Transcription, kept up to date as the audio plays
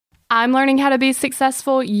I'm learning how to be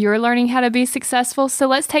successful. You're learning how to be successful. So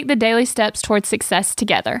let's take the daily steps towards success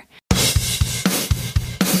together.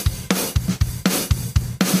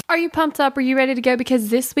 Are you pumped up? Are you ready to go? Because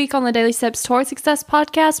this week on the Daily Steps Towards Success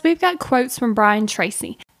podcast, we've got quotes from Brian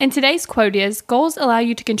Tracy. And today's quote is, goals allow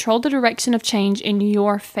you to control the direction of change in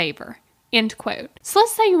your favor. End quote. So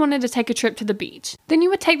let's say you wanted to take a trip to the beach. Then you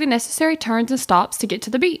would take the necessary turns and stops to get to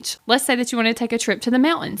the beach. Let's say that you wanted to take a trip to the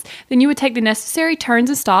mountains. Then you would take the necessary turns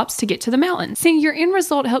and stops to get to the mountains. See, your end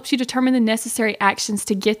result helps you determine the necessary actions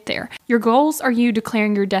to get there. Your goals are you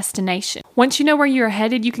declaring your destination. Once you know where you're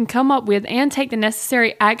headed, you can come up with and take the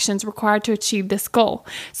necessary actions required to achieve this goal.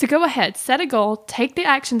 So go ahead, set a goal, take the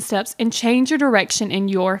action steps, and change your direction in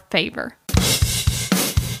your favor.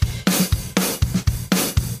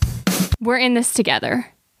 We're in this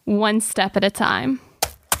together, one step at a time.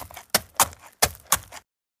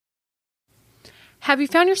 Have you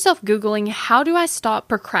found yourself Googling, how do I stop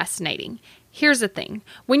procrastinating? Here's the thing.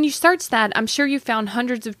 When you search that, I'm sure you found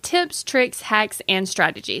hundreds of tips, tricks, hacks, and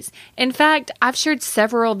strategies. In fact, I've shared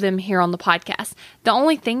several of them here on the podcast. The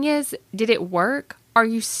only thing is, did it work? Are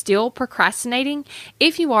you still procrastinating?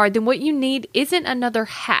 If you are, then what you need isn't another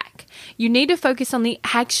hack. You need to focus on the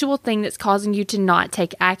actual thing that's causing you to not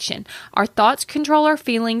take action. Our thoughts control our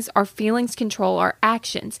feelings control our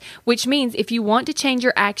actions, which means if you want to change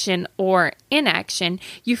your action or inaction,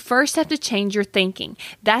 you first have to change your thinking.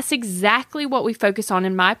 That's exactly what we focus on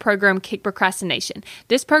in my program, Kick Procrastination.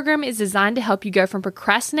 This program is designed to help you go from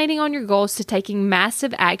procrastinating on your goals to taking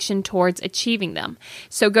massive action towards achieving them.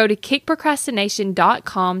 So go to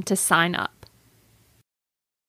kickprocrastination.com to sign up.